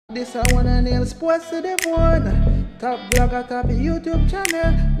This I wanna nail sports to the bone. Top blogger, top YouTube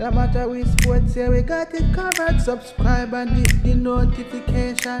channel. No matter which sports, yeah, we got it covered. Subscribe and hit the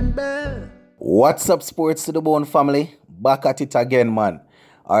notification bell. What's up, Sports to the Bone family? Back at it again, man.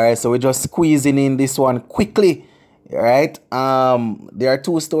 Alright, so we're just squeezing in this one quickly. Alright. There are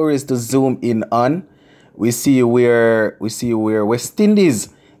two stories to zoom in on. We see where West Indies,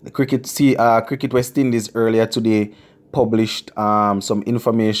 the cricket West Indies earlier today published some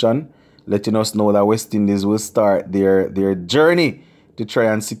information letting us know that West Indies will start their journey to try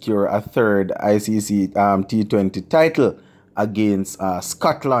and secure a third ICC T20 title against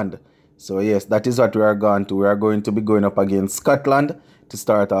Scotland. So yes, that is what we are going to. We are going to be going up against Scotland to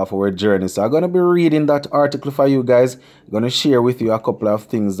start off our journey. So I'm going to be reading that article for you guys. I'm going to share with you a couple of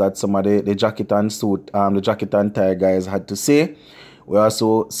things that some of the jacket and suit, the jacket and tie guys had to say. We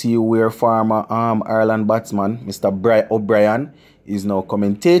also see where former Ireland batsman Mr. O'Brien is now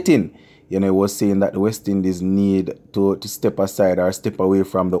commentating. You know, he was saying that the West Indies need to step aside or step away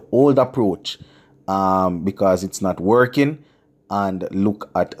from the old approach because it's not working, and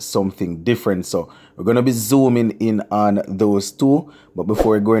look at something different. So we're going to be zooming in on those two. But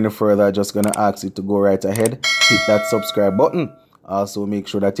before we go any further, I'm just going to ask you to go right ahead, hit that subscribe button. Also make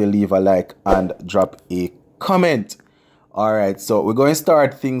sure that you leave a like and drop a comment. All right, so we're going to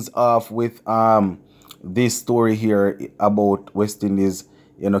start things off with this story here about West Indies,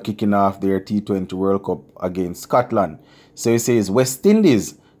 you know, kicking off their T20 World Cup against Scotland. So it says West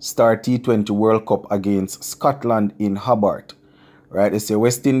Indies start T20 World Cup against Scotland in Hobart. Right, they say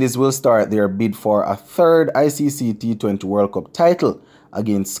West Indies will start their bid for a third ICC T20 World Cup title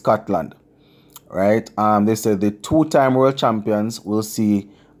against Scotland. Right, they said the two-time world champions will see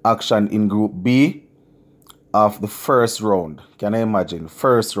action in Group B of the first round. Can I imagine?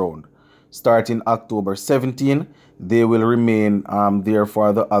 First round. Starting October 17, they will remain there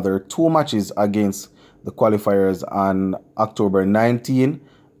for the other two matches against the qualifiers on October 19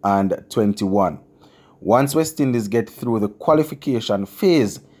 and 21. Once West Indies get through the qualification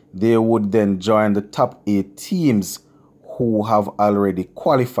phase, they would then join the top 8 teams who have already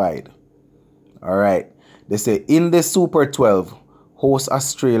qualified. All right. They say in the Super 12, host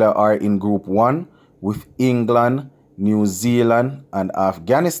Australia are in Group 1 with England, New Zealand, and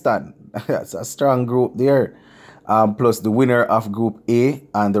Afghanistan. That's a strong group there. Plus the winner of Group A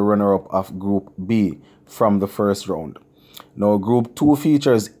and the runner-up of Group B from the first round. Now, Group 2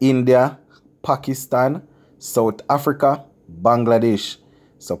 features India, Pakistan, South Africa, Bangladesh.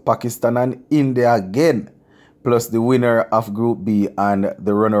 So Pakistan and India again, plus the winner of Group B and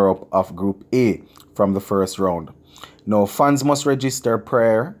the runner-up of Group A from the first round. Now, fans must register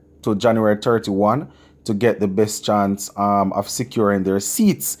prior to January 31 to get the best chance of securing their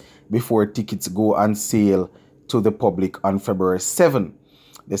seats before tickets go on sale to the public on February 7.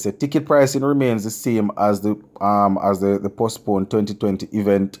 They say ticket pricing remains the same as the postponed 2020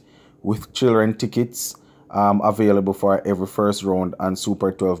 event, with children tickets available for every first round and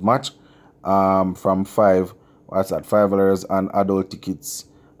Super 12 match from $5 and adult tickets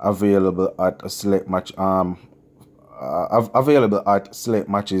available at a select match available at select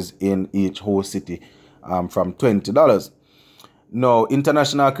matches in each host city from $20. Now,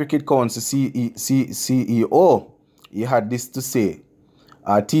 International Cricket Council CEO, he had this to say: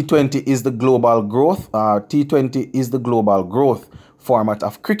 T20 is the global growth. T20 is the global growth format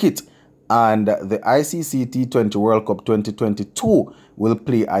of cricket, and the ICC T20 World Cup 2022 will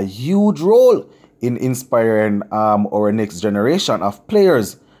play a huge role in inspiring our next generation of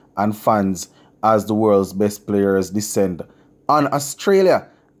players and fans as the world's best players descend on Australia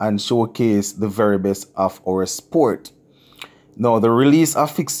and showcase the very best of our sport. Now, the release of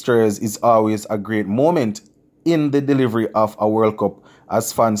fixtures is always a great moment in the delivery of a World Cup,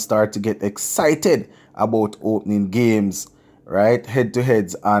 as fans start to get excited about opening games, right?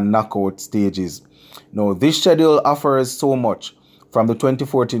 Head-to-heads and knockout stages. Now, this schedule offers so much, from the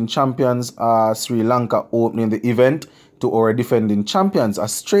 2014 champions Sri Lanka opening the event to our defending champions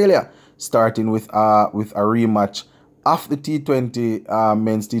Australia starting with a rematch of the T20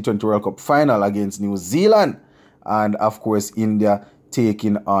 men's T20 World Cup final against New Zealand, and of course India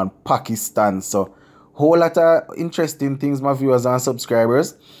taking on Pakistan. So whole lot of interesting things, my viewers and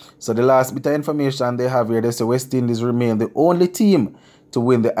subscribers. So the last bit of information they have here, they say West Indies remain the only team to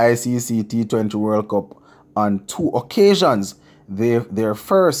win the ICC T20 World Cup on 2 occasions. Their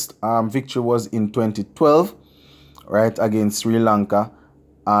first victory was in 2012, right, against Sri Lanka.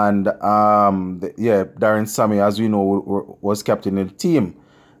 And Darren Sammy, as we know, was captain of the team.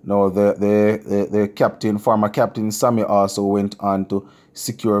 Now the former captain Sammy also went on to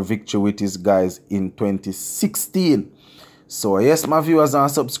secure victory with his guys in 2016. So yes, my viewers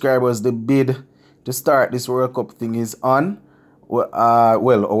and subscribers, the bid to start this World Cup thing is on. Well, our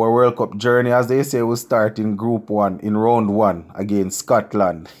World Cup journey, as they say, will start in Group 1, in Round 1 against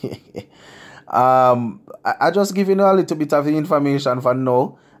Scotland. I just giving you a little bit of the information for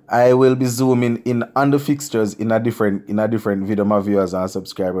now. I will be zooming in on the fixtures in a different video, my viewers and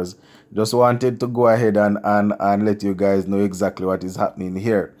subscribers. Just wanted to go ahead and let you guys know exactly what is happening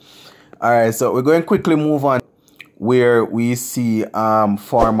here. Alright, so we're going to quickly move on where we see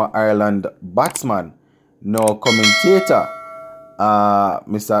former Ireland batsman, now commentator,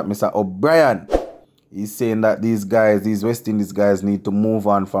 Mr. O'Brien. He's saying that these West Indies guys need to move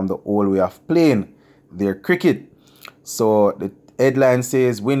on from the old way of playing their cricket. So the headline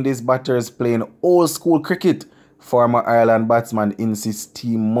says, Windies batters playing old school cricket. Former Ireland batsman insists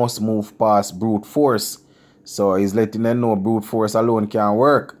team must move past brute force. So he's letting them know brute force alone can't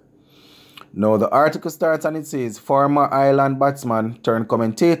work. Now the article starts and it says, former Ireland batsman turned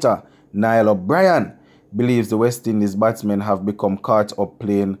commentator Niall O'Brien believes the West Indies batsmen have become caught up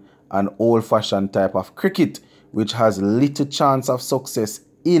playing an old-fashioned type of cricket, which has little chance of success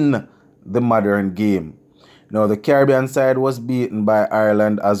in the modern game. Now, the Caribbean side was beaten by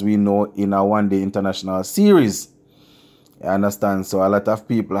Ireland, as we know, in a one-day international series. You understand? So a lot of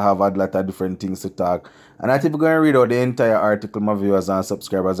people have had a lot of different things to talk. And I think we're going to read out the entire article, my viewers and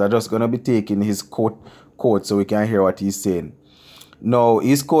subscribers. I'm just going to be taking his quote so we can hear what he's saying. Now,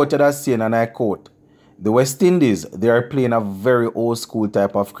 he's quoted as saying, and I quote, the West Indies, they are playing a very old school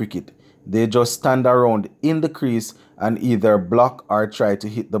type of cricket. They just stand around in the crease and either block or try to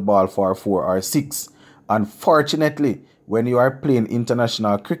hit the ball for 4 or 6. Unfortunately, when you are playing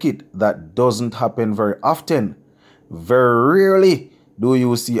international cricket, that doesn't happen very often. Very rarely do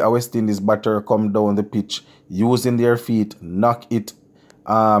you see a West Indies batter come down the pitch using their feet, knock it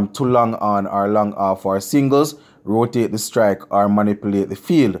too long on or long off for singles, rotate the strike or manipulate the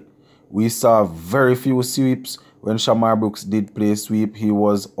field. We saw very few sweeps. When Shamar Brooks did play sweep, he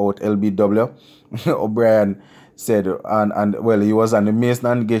was out LBW. O'Brien said, and well, he was on the Mason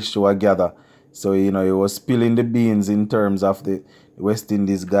and Guest show, I gather. So, you know, he was spilling the beans in terms of the West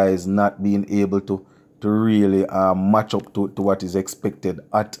Indies guys not being able to really match up to what is expected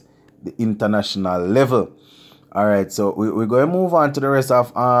at the international level. All right, so we're going to move on to the rest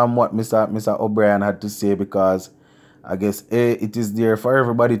of what Mr. O'Brien had to say, because I guess it is there for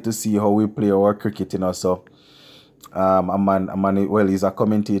everybody to see how we play our cricket, you know. So well, he's a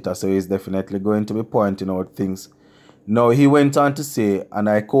commentator, so he's definitely going to be pointing out things. Now, he went on to say, and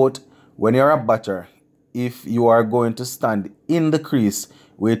I quote, when you're a batter, if you are going to stand in the crease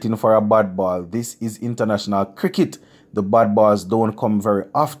waiting for a bad ball, this is international cricket. The bad balls don't come very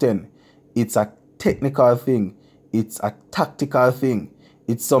often. It's a technical thing. It's a tactical thing.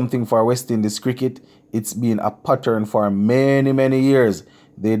 It's something for West Indies cricket. It's been a pattern for many, many years.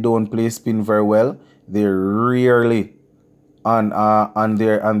 They don't play spin very well. They rarely they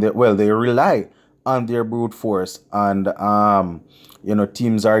rely on their brute force, and you know,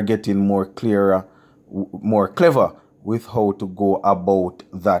 teams are getting more clever with how to go about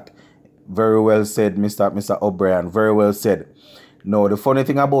that. Very well said, Mr. O'Brien. Very well said. Now, the funny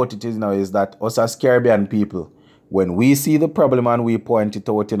thing about it is that us as Caribbean people, when we see the problem and we point it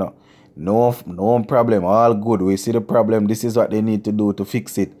out, you know, no problem, all good. We see the problem. This is what they need to do to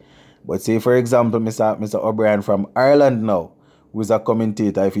fix it. But say, for example, Mr. O'Brien from Ireland now, who is a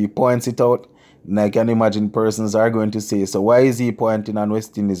commentator, if he points it out, then I can imagine persons are going to say, so why is he pointing on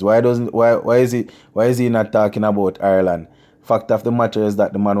West Indies? Why is he not talking about Ireland? Fact of the matter is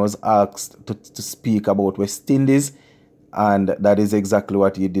that the man was asked to speak about West Indies, and that is exactly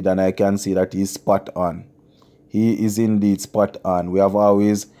what he did, and I can see that he's spot on. He is indeed spot on. We have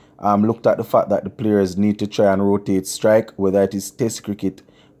always looked at the fact that the players need to try and rotate strike, whether it is Test cricket,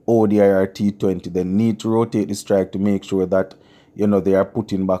 ODI or T20. They need to rotate the strike to make sure that, you know, they are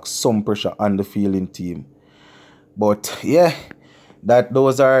putting back some pressure on the fielding team. But yeah,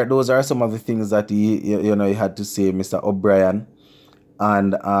 those are some of the things that he had to say, Mr. O'Brien.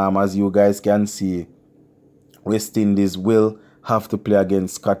 And as you guys can see, West Indies will have to play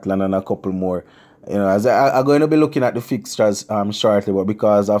against Scotland and a couple more. You know, as I'm going to be looking at the fixtures shortly, but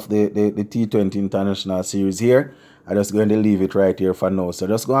because of the T20 International Series here, I'm just going to leave it right here for now. So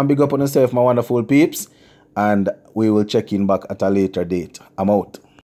just go and big up on yourself, my wonderful peeps, and we will check in back at a later date. I'm out.